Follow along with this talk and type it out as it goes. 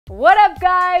What up,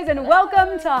 guys, and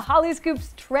welcome to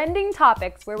Hollyscoop's Trending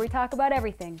Topics, where we talk about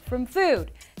everything from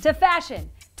food to fashion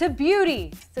to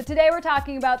beauty. So today we're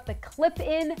talking about the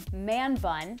clip-in man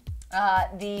bun.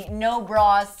 The no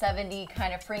bra 70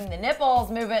 kind of freeing the nipples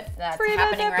movement that's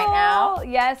happening right now.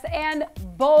 Yes, and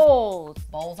bowls.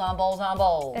 Bowls on bowls on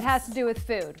bowls. It has to do with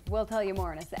food. We'll tell you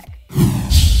more in a sec.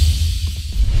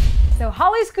 So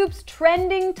Hollyscoop's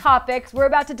Trending Topics, we're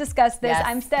about to discuss this. Yes.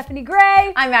 I'm Stephanie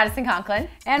Gray. I'm Madison Conklin.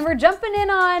 And we're jumping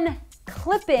in on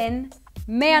clip-in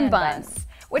man buns.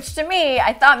 Which to me,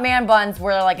 I thought man buns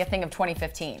were like a thing of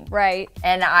 2015. Right.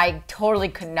 And I totally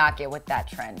could not get with that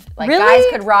trend. Like, really?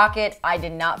 Guys could rock it. I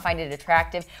did not find it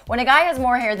attractive. When a guy has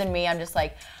more hair than me, I'm just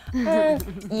like, no,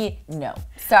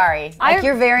 sorry. Like,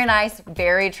 you're very nice,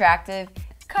 very attractive.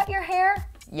 Cut your hair.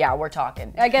 Yeah, we're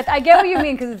talking. I get what you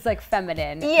mean, because it's like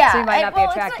feminine. Yeah. So you might not be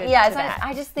attracted to that.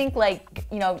 I just think, like,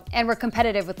 you know. And we're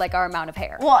competitive with like our amount of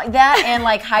hair. Well, that and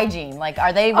like hygiene. Like,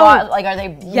 are they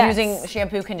using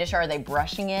shampoo, conditioner? Are they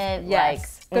brushing it?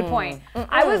 Yes. Good point.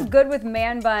 I was good with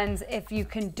man buns if you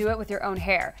can do it with your own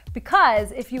hair.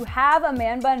 Because if you have a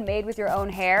man bun made with your own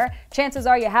hair, chances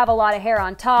are you have a lot of hair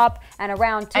on top and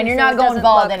around too. And you're not going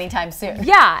bald anytime soon.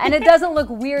 Yeah, and it doesn't look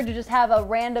weird to just have a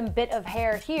random bit of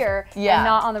hair here and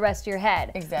not on the rest of your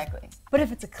head. Exactly. But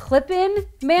if it's a clip-in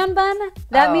man bun,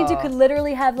 that means you could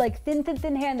literally have like thin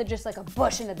hair and just like a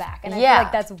bush in the back. And I feel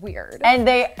like that's weird. And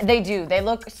they do. They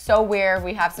look so weird.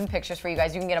 We have some pictures for you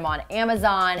guys. You can get them on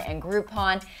Amazon and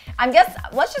Groupon.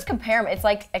 Let's just compare them. It's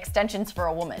like extensions for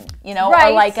a woman, you know?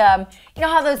 Right. Or like, you know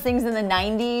how those things in the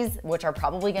 90s, which are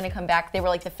probably going to come back, they were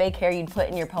like the fake hair you'd put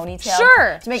in your ponytail.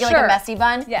 Sure. To make it like a messy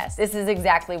bun? Yes. This is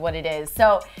exactly what it is.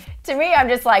 So to me, I'm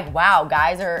just like, wow,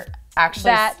 guys are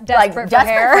actually desperate for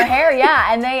hair.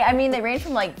 Yeah. And they range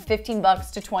from like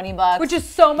 $15 to $20, which is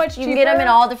so much cheaper. You can get them in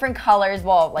all different colors,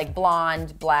 well, like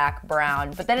blonde, black,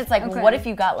 brown. But then it's like, what if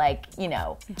you got like, you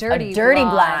know, dirty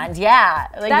blonde? Yeah,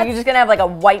 like you're just gonna have like a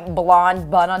white blonde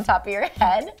bun on top of your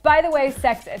head. By the way,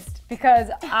 sexist, because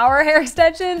our hair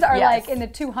extensions are like in the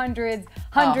 200s,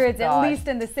 hundreds, at least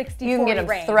in the 60s. You can get them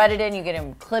range. threaded in, you get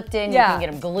them clipped in, you can get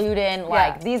them glued in.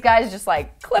 Like these guys just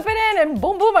like clip it in and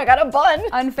boom, boom, I got a bun.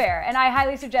 Unfair. And I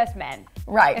highly suggest men.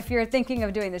 Right. If you're thinking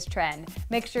of doing this trend,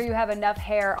 make sure you have enough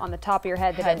hair on the top of your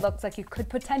head that it looks like you could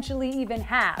potentially even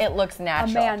have. It looks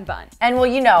natural. A man bun. And well,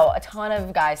 you know, a ton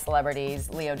of guy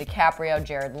celebrities, Leo DiCaprio,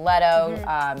 Jared Leto,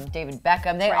 David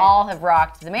Beckham, they all have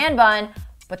rocked the man bun,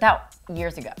 but that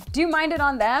years ago. Do you mind it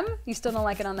on them? You still don't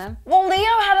like it on them? Well, Leo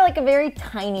had like a very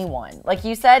tiny one. Like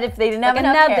you said, if they didn't have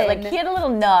enough hair, like he had a little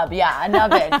nub. Yeah, a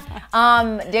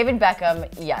nubbin. David Beckham,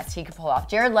 yes, he could pull off.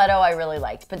 Jared Leto, I really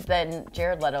liked, but then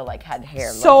Jared Leto like had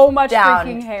hair so much down.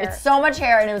 freaking hair. It's so much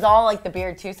hair, and it was all like the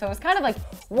beard too. So it was kind of like,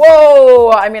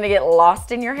 whoa, I'm gonna get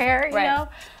lost in your hair, you know?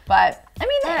 But I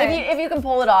mean, if you can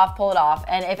pull it off, pull it off.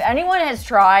 And if anyone has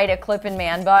tried a clip-in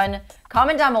man bun,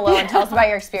 comment down below and tell us about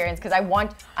your experience, because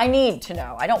I need to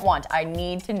know. I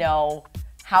need to know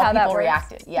how people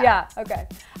reacted. Yeah, okay.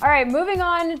 All right, moving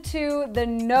on to the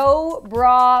no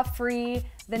bra free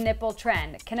the nipple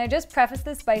trend. Can I just preface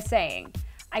this by saying,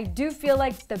 I do feel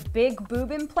like the big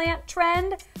boob implant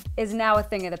trend is now a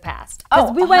thing of the past.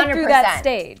 Because we went through that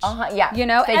stage. Yeah. You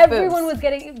know, fake everyone boobs. was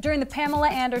getting, during the Pamela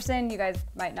Anderson, you guys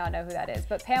might not know who that is,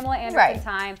 but Pamela Anderson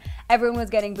time, everyone was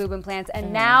getting boob implants.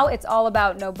 And now it's all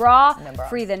about no bra,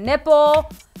 free the nipple,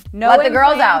 no Let the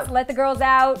girls out. Let the girls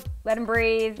out, let them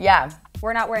breathe. Yeah.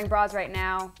 We're not wearing bras right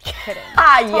now. Kidding.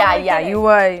 Kidding. You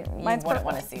wouldn't purple.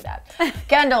 want to see that.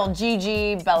 Kendall,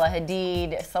 Gigi, Bella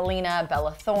Hadid, Selena,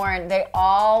 Bella Thorne, they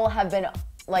all have been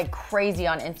like crazy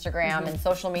on Instagram and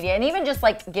social media, and even just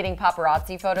like getting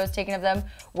paparazzi photos taken of them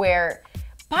where,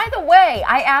 by the way,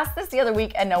 I asked this the other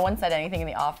week and no one said anything in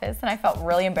the office and I felt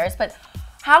really embarrassed, but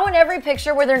how in every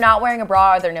picture where they're not wearing a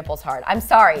bra are their nipples hard? I'm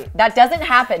sorry, that doesn't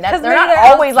happen. They're not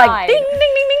always like ding, ding,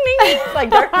 ding, ding, ding. Like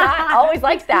they're not always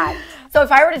like that. So if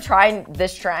I were to try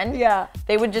this trend,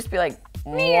 they would just be like,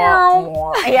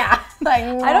 meow. Yeah. Like,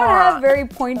 I don't have very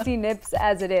pointy nips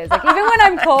as it is. Like even when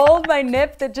I'm cold, my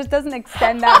nip, that just doesn't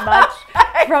extend that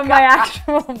much from my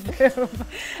actual boob.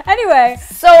 Anyway.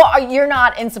 So you're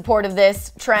not in support of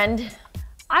this trend?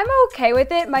 I'm okay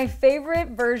with it. My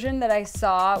favorite version that I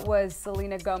saw was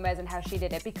Selena Gomez and how she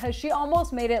did it, because she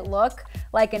almost made it look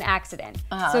like an accident.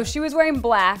 So she was wearing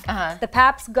black, the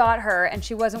paps got her, and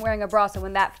she wasn't wearing a bra, so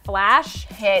when that flash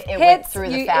went through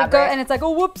the fabric. And it's like,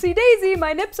 oh, whoopsie daisy,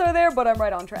 my nips are there, but I'm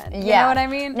right on trend. You know what I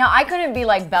mean? Now, I couldn't be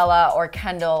like Bella or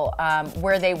Kendall,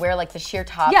 where they wear like the sheer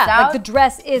tops out. Yeah, like the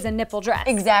dress is a nipple dress.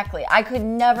 Exactly. I could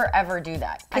never, ever do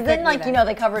that. Because then, like, you know,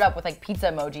 they covered up with like pizza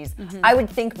emojis. I would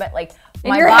think that like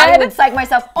my your body head. would psych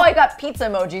myself. Oh, I got pizza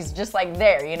emojis just like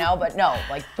there, you know. But no,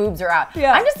 like boobs are out.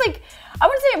 Yeah. I'm just like, I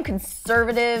wouldn't say I'm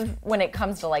conservative when it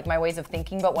comes to like my ways of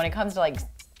thinking, but when it comes to like,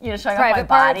 you know, showing off my Private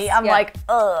body, parts, I'm like,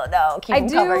 oh no, keep them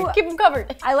covered. Keep them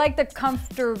covered. I like the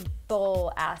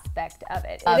comfortable aspect of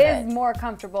it. Of It it. is more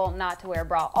comfortable not to wear a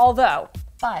bra. Although,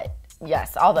 But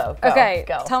yes, although go, okay,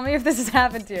 go. tell me if this has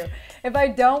happened to you. If I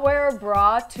don't wear a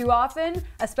bra too often,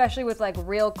 especially with like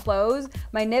real clothes,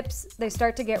 my nips, they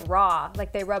start to get raw,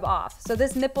 like they rub off. So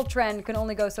this nipple trend can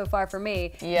only go so far for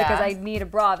me because I need a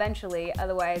bra eventually.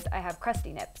 Otherwise, I have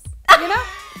crusty nips. You know?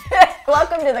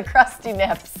 Welcome to the crusty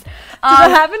nips. Does that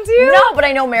happen to you? No, but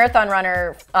I know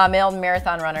male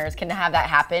marathon runners can have that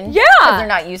happen. Yeah. Because they're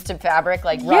not used to fabric,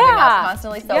 like rubbing up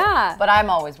constantly. So, but I'm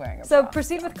always wearing a bra. So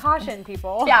proceed with caution,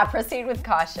 people. Yeah, proceed with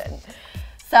caution.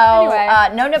 So,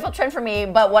 Anyway. no nipple trend for me,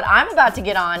 but what I'm about to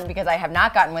get on, because I have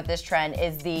not gotten with this trend,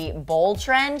 is the bowl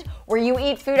trend, where you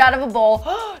eat food out of a bowl.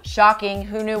 Shocking,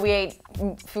 who knew we ate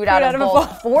food out of bowls?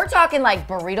 But we're talking like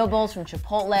burrito bowls from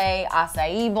Chipotle,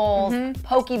 acai bowls,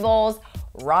 poke bowls,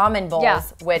 ramen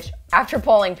bowls, which after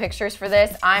pulling pictures for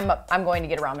this, I'm going to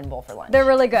get a ramen bowl for lunch. They're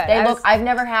really good. I've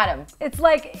never had them. It's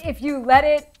like if you let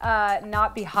it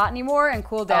not be hot anymore and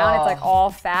cool down, it's like all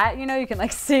fat, you know, you can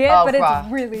like see it, but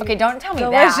it's really okay, don't tell me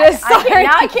delicious. that.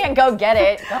 Now I can't go get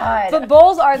it. God. But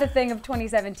bowls are the thing of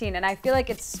 2017, and I feel like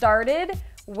it started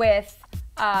with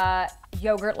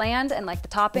Yogurtland and like the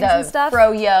toppings and stuff.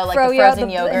 Froyo, like the frozen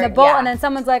yogurt. And the bowl, and then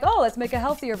someone's like, oh, let's make a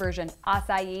healthier version,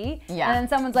 acai. Yeah. And then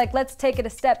someone's like, let's take it a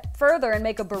step further and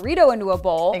make a burrito into a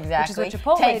bowl. Exactly. Which is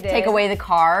what Chipotle did. Take away the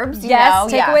carbs.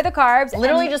 Take away the carbs.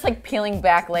 Literally just like peeling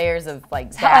back layers of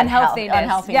like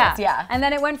unhealthiness. Yeah. And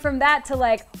then it went from that to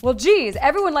like, well, geez,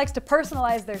 everyone likes to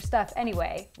personalize their stuff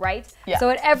anyway, right? Yeah. So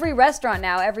at every restaurant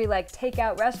now, every like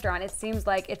takeout restaurant, it seems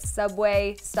like it's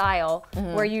Subway style,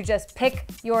 where you just pick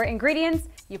your ingredients,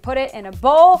 you put it in a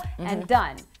bowl, and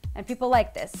done. And people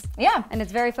like this. Yeah. And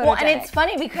it's very photogenic. Well, and it's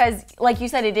funny because, like you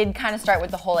said, it did kind of start with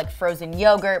the whole like frozen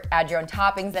yogurt, add your own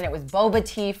toppings, and it was boba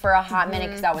tea for a hot minute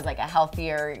because that was like a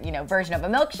healthier, you know, version of a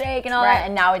milkshake and all that.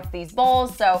 And now it's these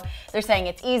bowls. So they're saying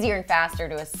it's easier and faster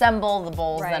to assemble the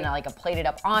bowls than like a plated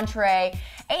up entree.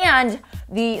 And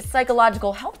the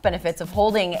psychological health benefits of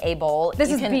holding a bowl.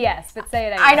 This is BS, but say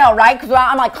it anyway. I know, right? Because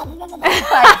I'm like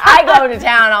I go to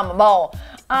town on the bowl.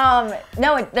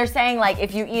 No, they're saying like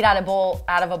if you eat out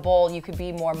of a bowl, you could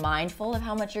be more mindful of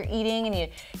how much you're eating, and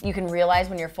you can realize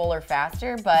when you're fuller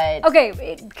faster. But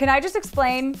okay, can I just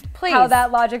explain how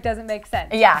that logic doesn't make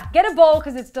sense? Yeah. Get a bowl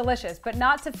because it's delicious, but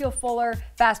not to feel fuller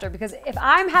faster. Because if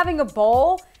I'm having a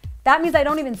bowl, that means I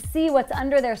don't even see what's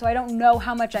under there, so I don't know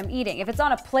how much I'm eating. If it's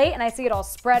on a plate and I see it all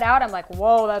spread out, I'm like,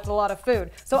 whoa, that's a lot of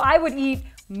food. So I would eat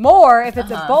more if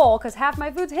it's a bowl because half my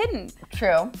food's hidden.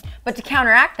 True. But to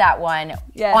counteract that one,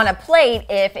 on a plate,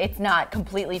 if it's not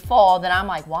completely full, then I'm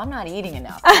like, well, I'm not eating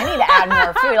enough. I need to add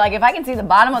more food. Like if I can see the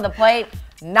bottom of the plate,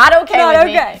 not okay with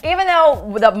me. Even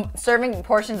though the serving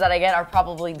portions that I get are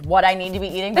probably what I need to be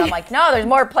eating, but I'm like, no, there's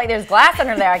more plate, there's glass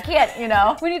under there. I can't, you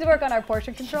know. We need to work on our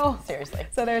portion control. Seriously.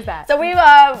 So there's that. So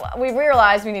we've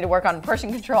realized we need to work on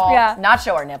portion control, not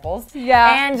show our nipples.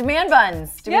 Yeah. And man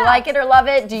buns. Do we like it or love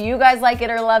it? Do you guys like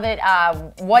it or love it?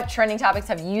 What trending topics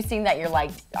have you seen that you're like,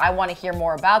 I want to hear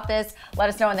more about this? Let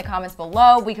us know in the comments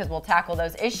below because we'll tackle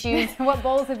those issues. What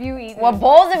bowls have you eaten? What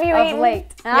bowls have you eaten? Of late.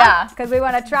 Huh? Yeah. Because we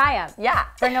want to try them. Yeah.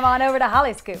 Bring them on over to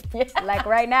Hollyscoop. Like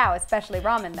right now, especially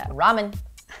ramen though. Ramen.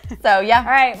 So yeah. All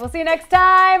right, we'll see you next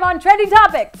time on Trending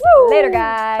Topics. Woo! Later,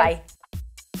 guys. Bye.